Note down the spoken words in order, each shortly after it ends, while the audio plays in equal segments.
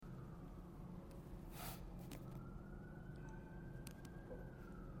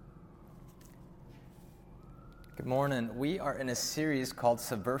Good morning. We are in a series called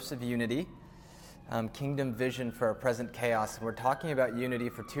Subversive Unity, Kingdom Vision for Our Present Chaos. We're talking about unity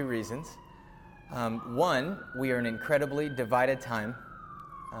for two reasons. One, we are in an incredibly divided time.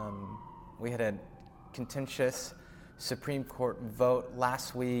 We had a contentious Supreme Court vote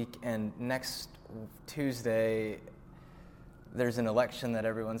last week, and next Tuesday, there's an election that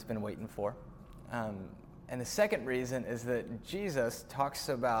everyone's been waiting for. And the second reason is that Jesus talks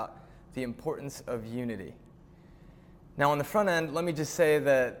about the importance of unity. Now, on the front end, let me just say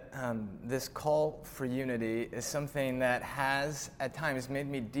that this call for unity is something that has, at times, made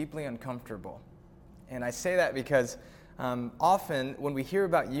me deeply uncomfortable. And I say that because often when we hear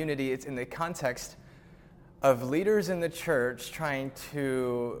about unity, it's in the context of leaders in the church trying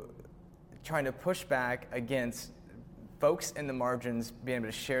to push back against folks in the margins being able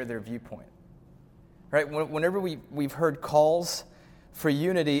to share their viewpoint. Right? Whenever we've heard calls for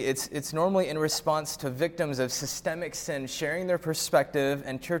unity, it's normally in response to victims of systemic sin sharing their perspective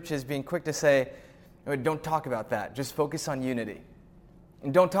and churches being quick to say, don't talk about that, just focus on unity.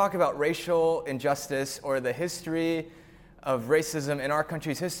 And don't talk about racial injustice or the history of racism in our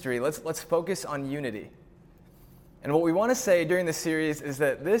country's history. Let's focus on unity. And what we want to say during the series is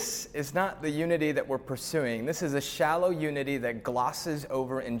that this is not the unity that we're pursuing. This is a shallow unity that glosses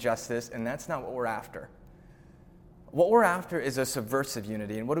over injustice, and that's not what we're after. What we're after is a subversive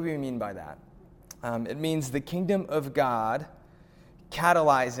unity, and what do we mean by that? It means the kingdom of God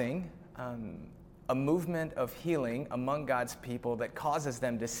catalyzing a movement of healing among God's people that causes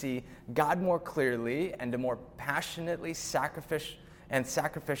them to see God more clearly and to more passionately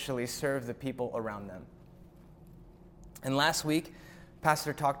sacrificially serve the people around them. And last week,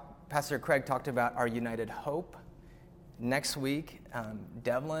 Pastor Craig talked about our united hope. Next week,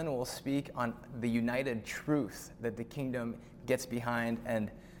 Devlin will speak on the united truth that the kingdom gets behind. And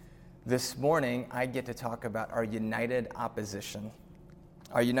this morning, I get to talk about our united opposition.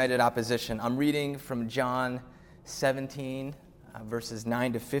 Our united opposition. I'm reading from John 17, verses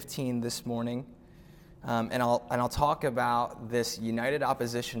 9 to 15 this morning. And I'll talk about this united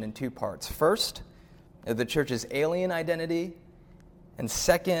opposition in two parts. First, the church's alien identity. And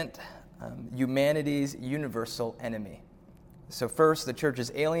second, humanity's universal enemy. So first, the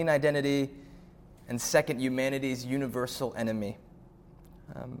church's alien identity, and second, humanity's universal enemy.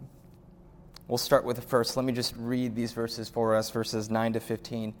 We'll start with the first. Let me just read these verses for us, verses 9 to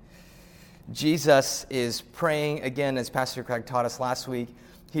 15. Jesus is praying, again, as Pastor Craig taught us last week.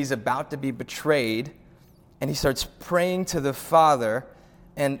 He's about to be betrayed, and he starts praying to the Father,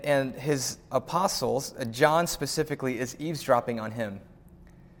 and his apostles, John specifically, is eavesdropping on him.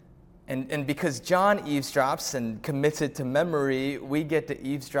 And because John eavesdrops and commits it to memory, we get to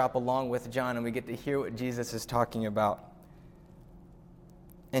eavesdrop along with John, and we get to hear what Jesus is talking about.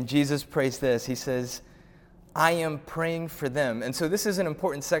 And Jesus prays this. He says, I am praying for them. And so this is an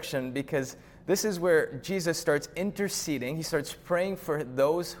important section because this is where Jesus starts interceding. He starts praying for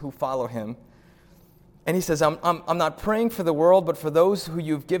those who follow him. And he says, I'm not praying for the world, but for those who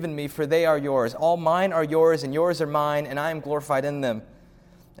you've given me, for they are yours. All mine are yours, and yours are mine, and I am glorified in them.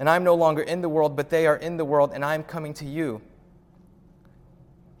 And I'm no longer in the world, but they are in the world, and I am coming to you.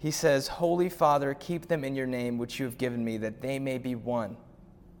 He says, Holy Father, keep them in your name, which you have given me, that they may be one,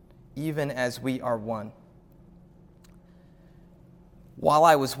 even as we are one. While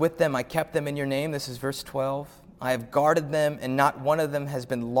I was with them, I kept them in your name. This is verse 12. I have guarded them, and not one of them has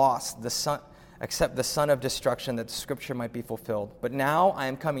been lost, except the son of destruction, that the scripture might be fulfilled. But now I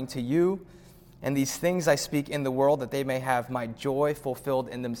am coming to you, and these things I speak in the world, that they may have my joy fulfilled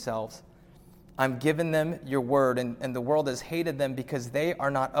in themselves. I'm given them your word, and the world has hated them because they are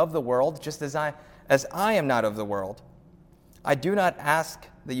not of the world, just as I am not of the world. I do not ask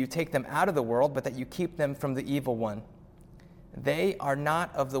that you take them out of the world, but that you keep them from the evil one. They are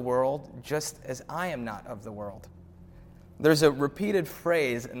not of the world, just as I am not of the world. There's a repeated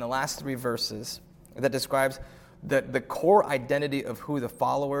phrase in the last three verses that describes the core identity of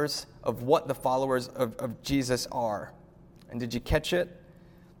what the followers of Jesus are. And did you catch it?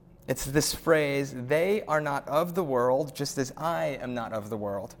 It's this phrase, they are not of the world, just as I am not of the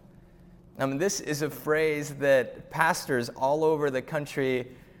world. This is a phrase that pastors all over the country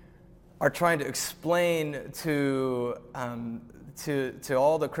are trying to explain to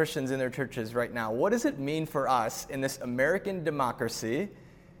all the Christians in their churches right now. What does it mean for us in this American democracy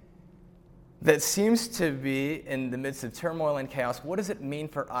that seems to be in the midst of turmoil and chaos? What does it mean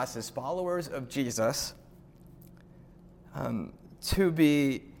for us as followers of Jesus to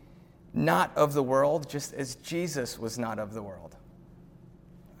be not of the world, just as Jesus was not of the world?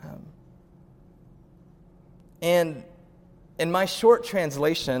 And in my short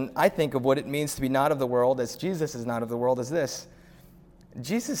translation, I think of what it means to be not of the world as Jesus is not of the world as this.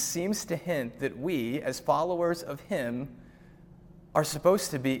 Jesus seems to hint that we, as followers of him, are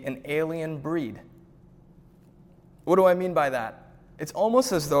supposed to be an alien breed. What do I mean by that? It's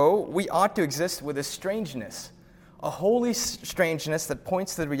almost as though we ought to exist with a strangeness, a holy strangeness that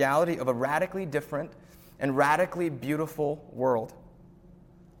points to the reality of a radically different and radically beautiful world.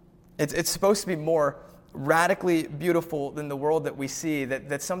 It's supposed to be more radically beautiful than the world that we see,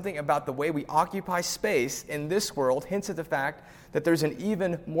 that something about the way we occupy space in this world hints at the fact that there's an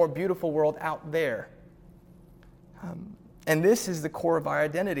even more beautiful world out there. And this is the core of our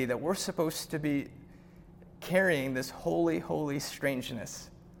identity, that we're supposed to be carrying this holy, holy strangeness.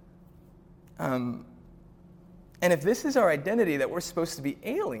 And if this is our identity, that we're supposed to be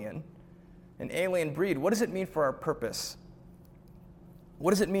alien, an alien breed, what does it mean for our purpose?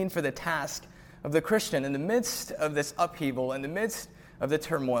 What does it mean for the task of the Christian in the midst of this upheaval, in the midst of the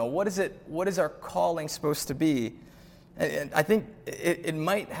turmoil? What is our calling supposed to be? And I think it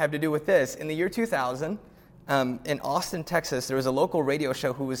might have to do with this. In the year 2000, in Austin, Texas, there was a local radio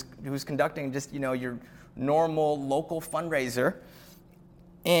show who was conducting just your normal local fundraiser,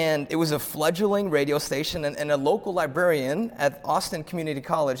 and it was a fledgling radio station. And a local librarian at Austin Community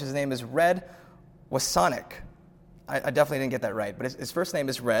College, his name is Red Wasonic. I definitely didn't get that right, but his first name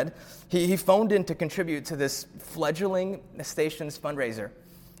is Red. He phoned in to contribute to this fledgling station's fundraiser.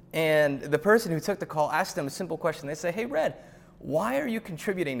 And the person who took the call asked him a simple question. They say, "Hey, Red, why are you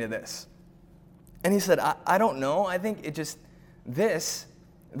contributing to this?" And he said, I don't know. I think it just, this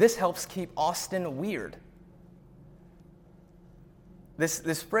helps keep Austin weird.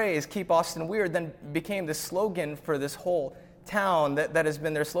 This phrase, "keep Austin weird," then became the slogan for this whole town that has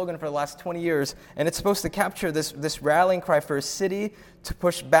been their slogan for the last 20 years. And it's supposed to capture this rallying cry for a city to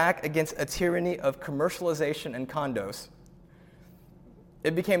push back against a tyranny of commercialization and condos.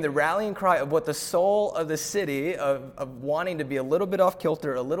 It became the rallying cry of what the soul of the city, of wanting to be a little bit off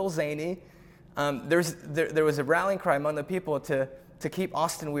kilter, a little zany. There was a rallying cry among the people to keep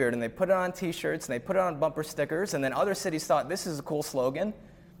Austin weird. And they put it on T-shirts, and they put it on bumper stickers. And then other cities thought, this is a cool slogan.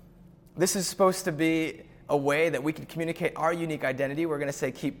 This is supposed to be a way that we can communicate our unique identity. We're going to say,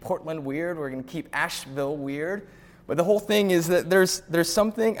 keep Portland weird. We're going to keep Asheville weird. But the whole thing is that there's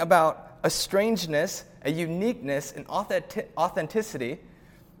something about a strangeness, a uniqueness, an authenticity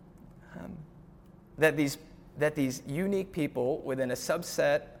that these unique people within a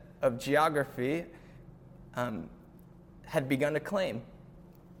subset of geography had begun to claim.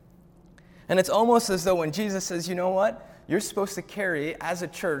 And it's almost as though when Jesus says, you know what? You're supposed to carry, as a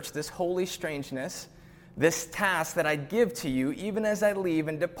church, this holy strangeness. This task that I give to you, even as I leave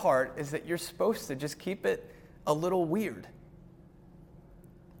and depart, is that you're supposed to just keep it a little weird.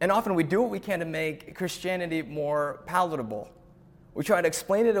 And often we do what we can to make Christianity more palatable. We try to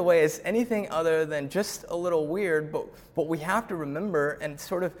explain it away as anything other than just a little weird, but what we have to remember and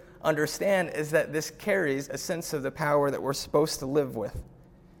sort of understand is that this carries a sense of the power that we're supposed to live with.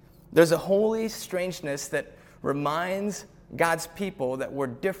 There's a holy strangeness that reminds God's people that we're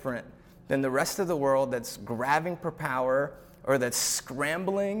different than the rest of the world that's grabbing for power or that's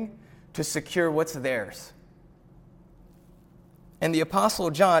scrambling to secure what's theirs. And the Apostle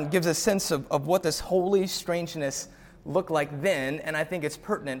John gives a sense of what this holy strangeness looked like then, and I think it's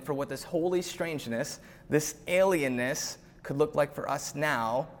pertinent for what this holy strangeness, this alienness, could look like for us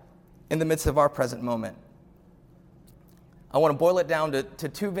now in the midst of our present moment. I want to boil it down to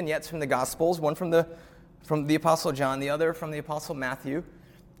two vignettes from the Gospels, one from the Apostle John, the other from the Apostle Matthew,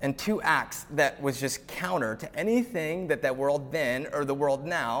 and two acts that was just counter to anything that world then or the world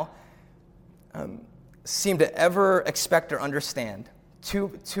now seemed to ever expect or understand.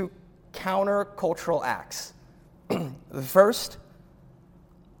 Two counter-cultural acts. The first,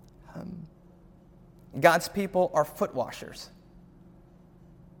 God's people are foot washers.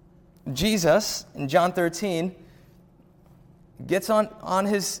 Jesus, in John 13, gets on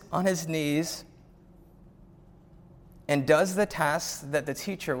his knees and does the task that the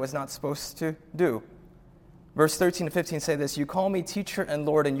teacher was not supposed to do. Verse 13 to 15 say this, "You call me teacher and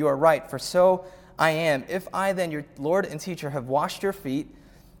Lord, and you are right, for so I am. If I then, your Lord and teacher, have washed your feet,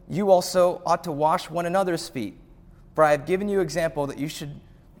 you also ought to wash one another's feet. For I have given you example that you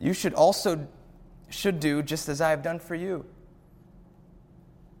should also do just as I have done for you."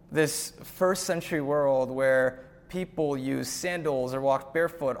 This first century world where people used sandals or walked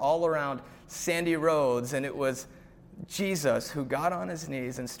barefoot all around sandy roads, and it was Jesus who got on his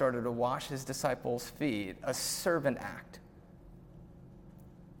knees and started to wash his disciples' feet, a servant act.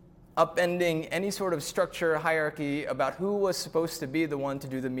 Upending any sort of structure, hierarchy about who was supposed to be the one to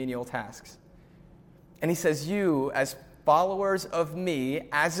do the menial tasks. And he says, you, as followers of me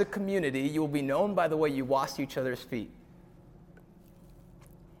as a community, you will be known by the way you wash each other's feet.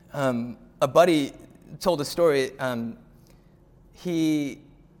 A buddy told a story. He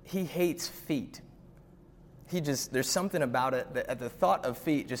hates feet. There's something about it that at the thought of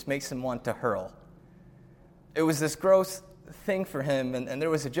feet just makes him want to hurl. It was this gross thing for him, and there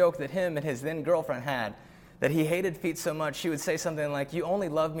was a joke that him and his then girlfriend had, that he hated feet so much, she would say something like, "You only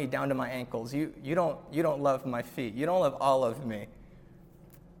love me down to my ankles. You don't love my feet. You don't love all of me."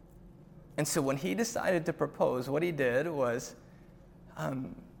 And so when he decided to propose, what he did was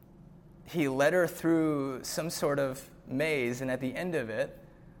he led her through some sort of maze, and at the end of it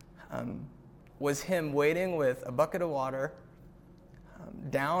was him waiting with a bucket of water,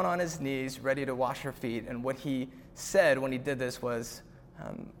 down on his knees, ready to wash her feet. And what he said when he did this was,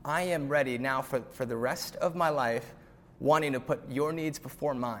 "I am ready now for the rest of my life, wanting to put your needs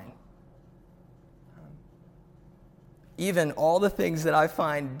before mine. Even all the things that I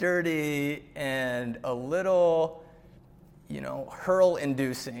find dirty and a little,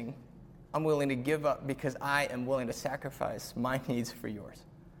 hurl-inducing, I'm willing to give up because I am willing to sacrifice my needs for yours."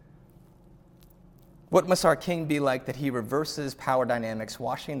 What must our King be like that he reverses power dynamics,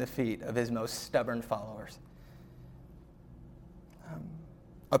 washing the feet of his most stubborn followers?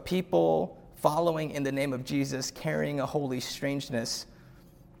 A people following in the name of Jesus, carrying a holy strangeness,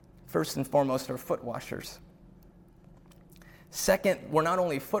 first and foremost, are foot washers. Second, we're not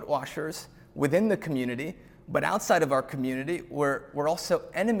only foot washers within the community, but outside of our community, we're also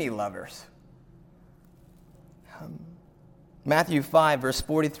enemy lovers. Matthew 5, verse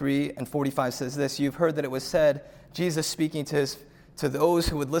 43 and 45 says this: "You've heard that it was said," Jesus speaking to those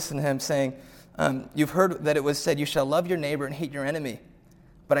who would listen to him, saying, "You've heard that it was said, you shall love your neighbor and hate your enemy.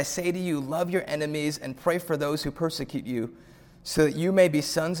 But I say to you, love your enemies and pray for those who persecute you, so that you may be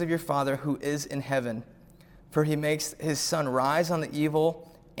sons of your Father who is in heaven. For he makes his sun rise on the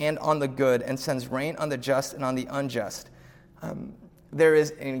evil and on the good, and sends rain on the just and on the unjust." There is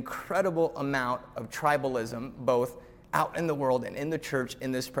an incredible amount of tribalism, both out in the world and in the church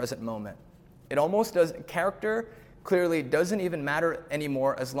in this present moment. It almost doesn't, character clearly doesn't even matter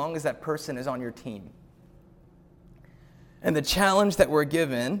anymore as long as that person is on your team. And the challenge that we're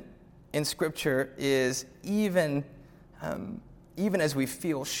given in Scripture is even as we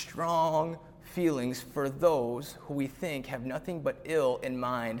feel strong feelings for those who we think have nothing but ill in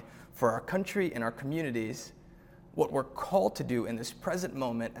mind for our country and our communities, what we're called to do in this present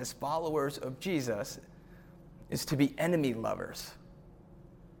moment as followers of Jesus is to be enemy lovers.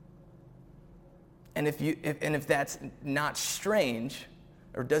 And if that's not strange,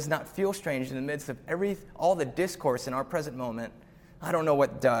 or does not feel strange in the midst of all the discourse in our present moment, I don't know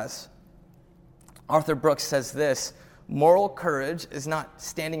what does. Arthur Brooks says this: "Moral courage is not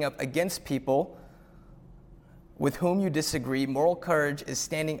standing up against people with whom you disagree. Moral courage is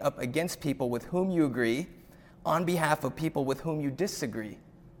standing up against people with whom you agree on behalf of people with whom you disagree."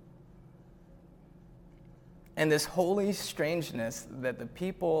 And this holy strangeness that the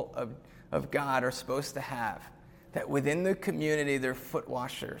people of God are supposed to have, that within the community they're foot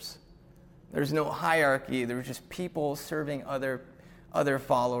washers. There's no hierarchy. There's just people serving other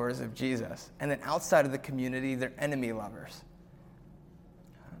followers of Jesus. And then outside of the community, they're enemy lovers,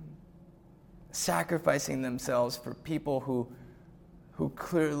 sacrificing themselves for people who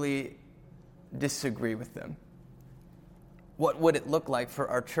clearly disagree with them. What would it look like for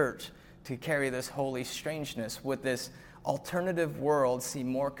our church to carry this holy strangeness? Would this alternative world seem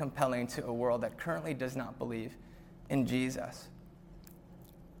more compelling to a world that currently does not believe in Jesus?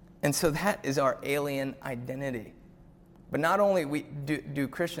 And so that is our alien identity. But not only do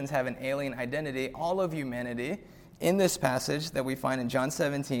Christians have an alien identity, all of humanity, in this passage that we find in John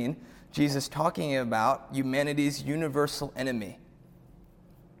 17, Jesus talking about humanity's universal enemy.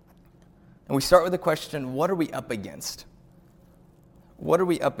 And we start with the question, what are we up against? What are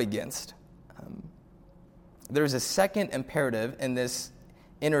we up against? There's a second imperative in this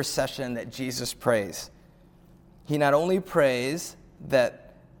intercession that Jesus prays. He not only prays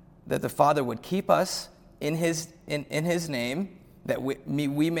that the Father would keep us in his name, that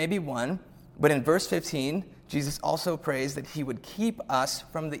we may be one, but in verse 15, Jesus also prays that he would keep us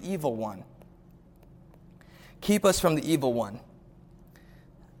from the evil one. Keep us from the evil one.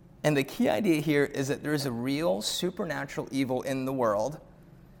 And the key idea here is that there is a real supernatural evil in the world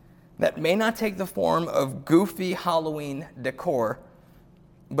that may not take the form of goofy Halloween decor,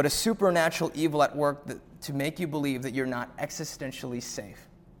 but a supernatural evil at work to make you believe that you're not existentially safe.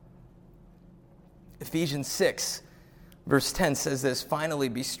 Ephesians 6, verse 10 says this: "Finally,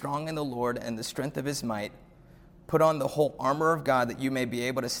 be strong in the Lord and the strength of his might. Put on the whole armor of God that you may be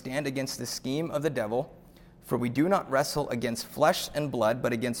able to stand against the scheme of the devil. For we do not wrestle against flesh and blood,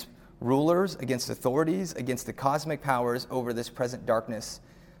 but against rulers, against authorities, against the cosmic powers over this present darkness,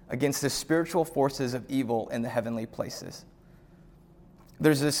 against the spiritual forces of evil in the heavenly places.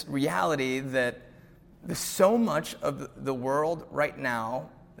 There's this reality that so much of the world right now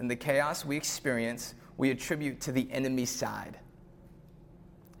and the chaos we experience, we attribute to the enemy side,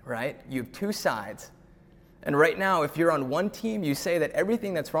 right? You have two sides. And right now, if you're on one team, you say that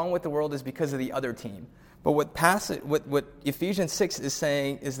everything that's wrong with the world is because of the other team. But what Ephesians 6 is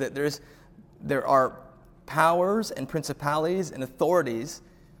saying is that there are powers and principalities and authorities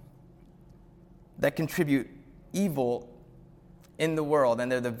that contribute evil in the world,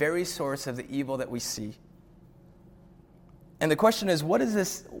 and they're the very source of the evil that we see. And the question is, what does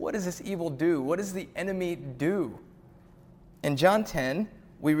this evil do? What does the enemy do? In John 10,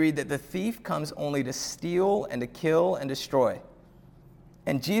 we read that the thief comes only to steal and to kill and destroy.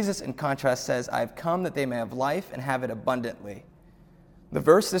 And Jesus, in contrast, says, I have come that they may have life and have it abundantly. The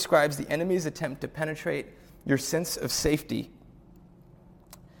verse describes the enemy's attempt to penetrate your sense of safety.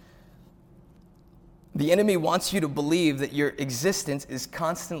 The enemy wants you to believe that your existence is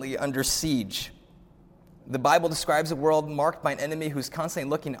constantly under siege. The Bible describes a world marked by an enemy who's constantly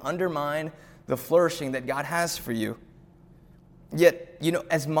looking to undermine the flourishing that God has for you. Yet,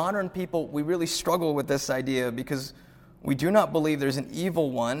 as modern people, we really struggle with this idea because we do not believe there's an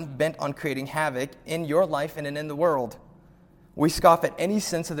evil one bent on creating havoc in your life and in the world. We scoff at any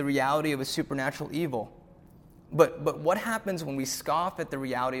sense of the reality of a supernatural evil. But what happens when we scoff at the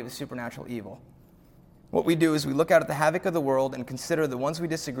reality of a supernatural evil? What we do is we look out at the havoc of the world and consider the ones we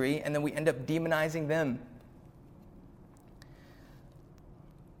disagree, and then we end up demonizing them.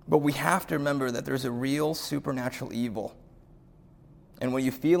 But we have to remember that there's a real supernatural evil. And when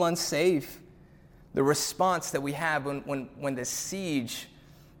you feel unsafe, the response that we have when the siege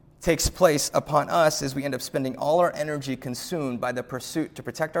takes place upon us is we end up spending all our energy consumed by the pursuit to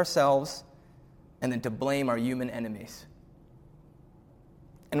protect ourselves and then to blame our human enemies.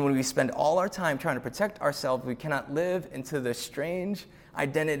 And when we spend all our time trying to protect ourselves, we cannot live into the strange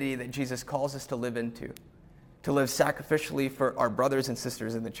identity that Jesus calls us to live into, to live sacrificially for our brothers and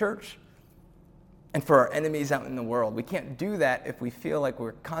sisters in the church and for our enemies out in the world. We can't do that if we feel like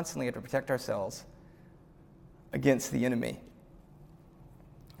we're constantly have to protect ourselves against the enemy.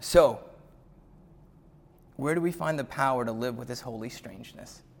 So, where do we find the power to live with this holy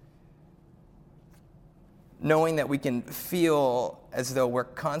strangeness? Knowing that we can feel as though we're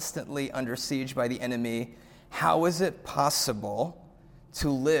constantly under siege by the enemy, how is it possible to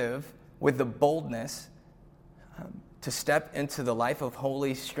live with the boldness to step into the life of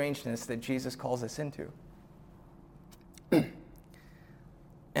holy strangeness that Jesus calls us into?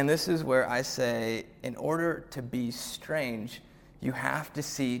 And this is where I say, in order to be strange, you have to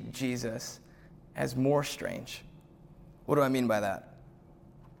see Jesus as more strange. What do I mean by that?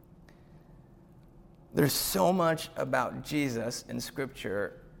 There's so much about Jesus in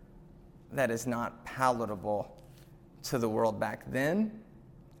Scripture that is not palatable to the world back then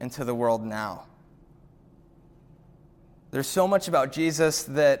and to the world now. There's so much about Jesus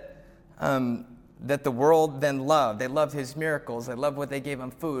that the world then loved. They loved his miracles. They loved what they gave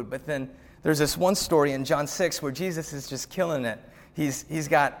him food. But then there's this one story in John 6 where Jesus is just killing it. He's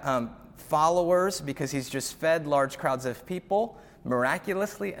got followers because he's just fed large crowds of people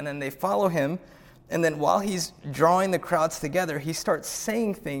miraculously, and then they follow him. And then while he's drawing the crowds together, he starts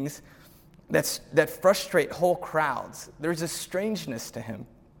saying things that frustrate whole crowds. There's a strangeness to him.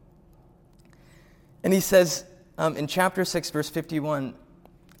 And he says in chapter 6, verse 51,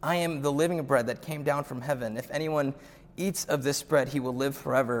 I am the living bread that came down from heaven. If anyone eats of this bread, he will live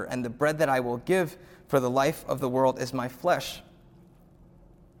forever. And the bread that I will give for the life of the world is my flesh.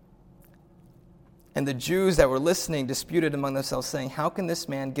 And the Jews that were listening disputed among themselves, saying, how can this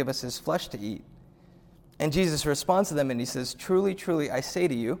man give us his flesh to eat? And Jesus responds to them and he says, truly, truly, I say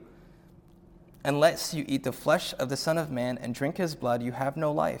to you, unless you eat the flesh of the Son of Man and drink his blood, you have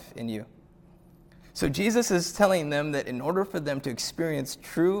no life in you. So Jesus is telling them that in order for them to experience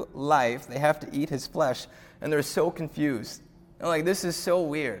true life, they have to eat his flesh. And they're so confused. They're like, this is so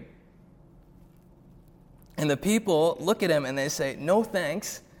weird. And the people look at him and they say, no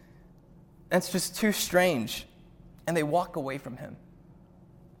thanks. That's just too strange. And they walk away from him.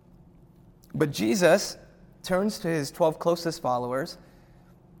 But Jesus turns to his 12 closest followers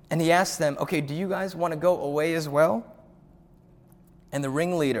and he asks them, okay, do you guys want to go away as well? And the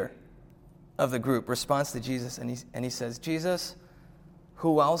ringleader of the group responds to Jesus and he says, Jesus,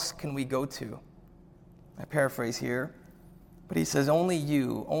 who else can we go to? I paraphrase here, but he says, only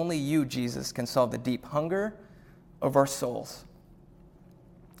you, Jesus, can solve the deep hunger of our souls.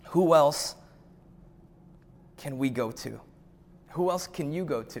 Who else can we go to? Who else can you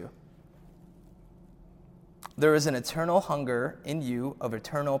go to? There is an eternal hunger in you of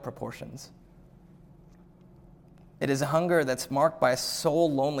eternal proportions. It is a hunger that's marked by a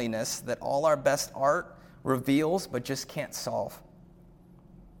soul loneliness that all our best art reveals but just can't solve.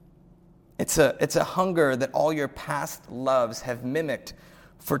 It's a hunger that all your past loves have mimicked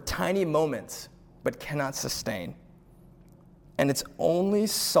for tiny moments but cannot sustain. And it's only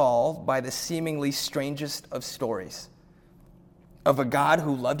solved by the seemingly strangest of stories, of a God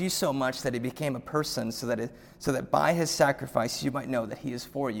who loved you so much that he became a person so that by his sacrifice you might know that he is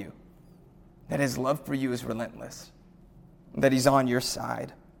for you, that his love for you is relentless, that he's on your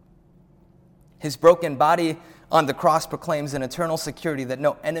side. His broken body on the cross proclaims an eternal security that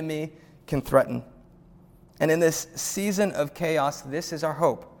no enemy can threaten. And in this season of chaos, this is our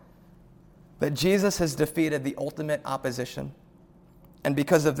hope, that Jesus has defeated the ultimate opposition. And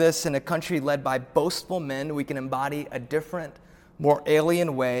because of this, in a country led by boastful men, we can embody a different, more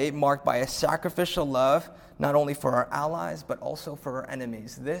alien way marked by a sacrificial love, not only for our allies, but also for our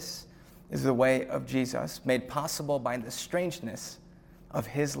enemies. This is the way of Jesus, made possible by the strangeness of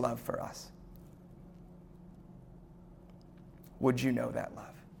his love for us. Would you know that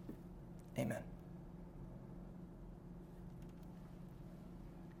love? Amen.